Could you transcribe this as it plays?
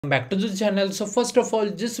Back to the channel. So first of all,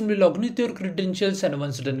 just simply log in with your credentials, and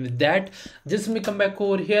once done with that, just simply come back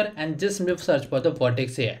over here and just simply search for the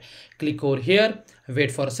Vertex AI. Click over here,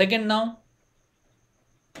 wait for a second now.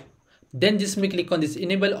 Then just simply click on this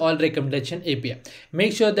enable all recommendation API.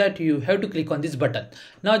 Make sure that you have to click on this button.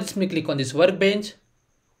 Now just simply click on this workbench.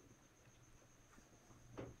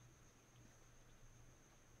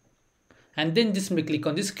 And then just simply click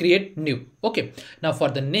on this create new. Okay, now for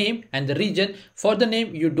the name and the region, for the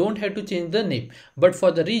name you don't have to change the name, but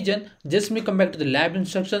for the region just simply come back to the lab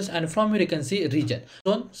instructions, and from here you can see region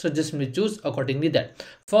zone. So just simply choose accordingly that.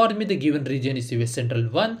 For me the given region is US Central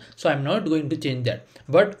 1, so I'm not going to change that,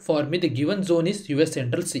 but for me the given zone is US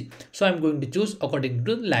Central C, so I'm going to choose according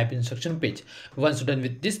to the lab instruction page. Once done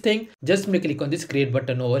with this thing, just simply click on this create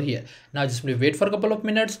button over here. Now just simply wait for a couple of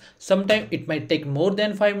minutes. Sometime it might take more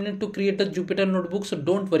than 5 minutes to create a Jupyter notebook, so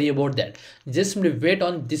don't worry about that. Just simply wait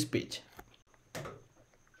on this page.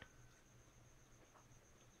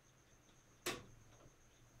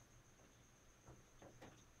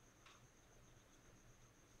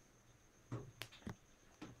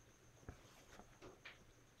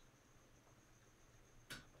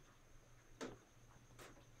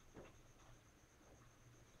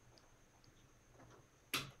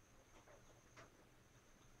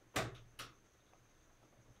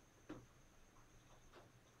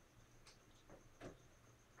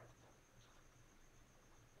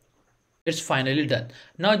 It's finally done.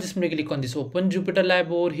 Now just click on this open Jupyter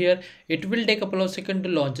lab over here. It will take a couple of seconds to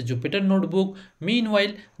launch a Jupyter notebook.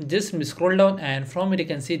 Meanwhile, just scroll down, and from it you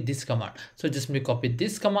can see this command. So just copy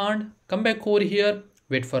this command, come back over here,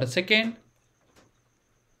 wait for a second.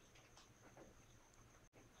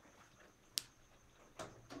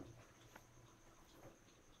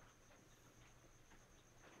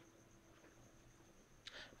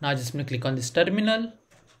 Now just click on this terminal.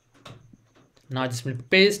 Now just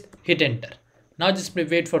paste, hit enter. Now just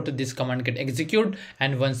wait for this command get execute,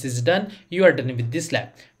 and once it's done, you are done with this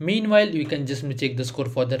lab. Meanwhile, you can just check the score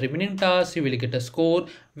for the remaining tasks. You will get a score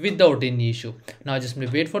without any issue. Now just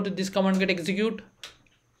wait for this command get execute.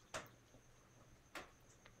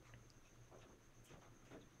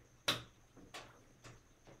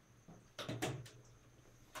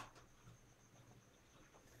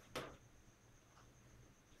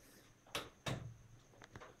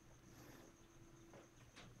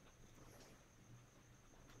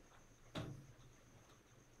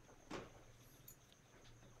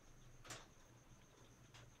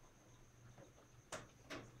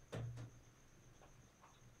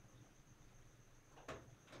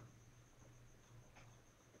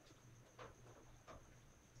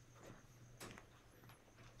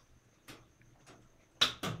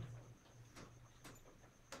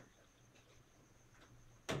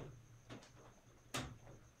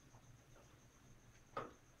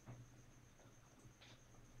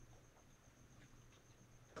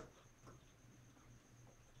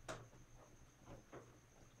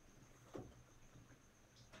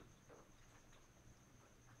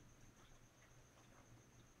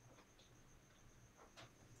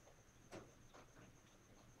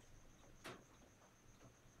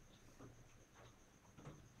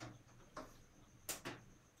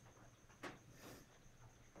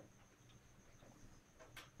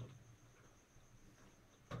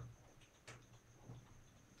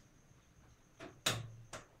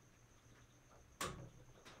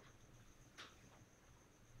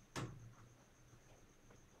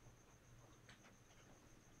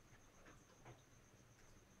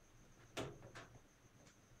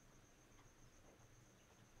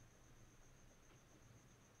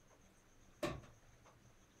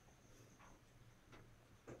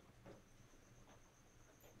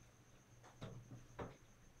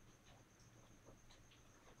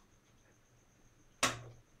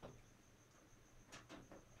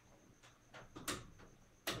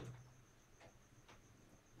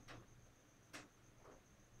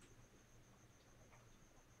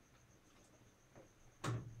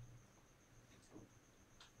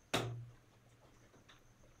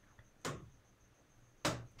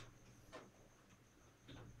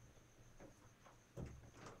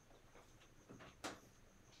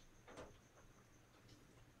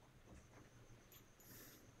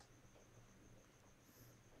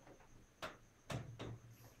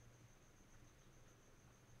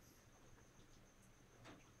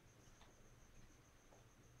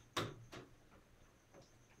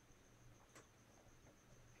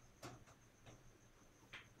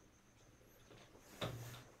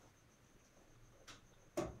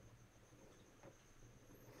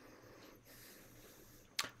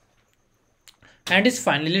 and it's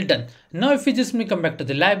finally done. Now if we just come back to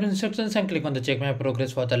the lab instructions and click on the check my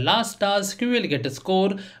progress for the last task, you will get a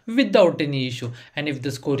score without any issue. And if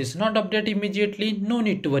the score is not updated immediately, no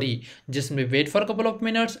need to worry. Just wait for a couple of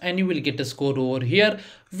minutes and you will get a score over here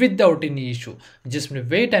without any issue. Just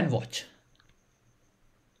wait and watch.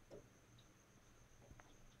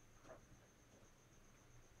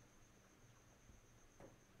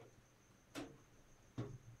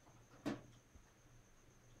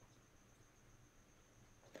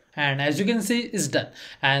 And as you can see, it's done.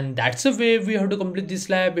 And that's the way we have to complete this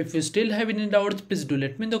lab. If you still have any doubts, please do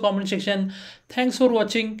let me in the comment section. Thanks for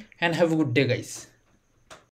watching and have a good day, guys.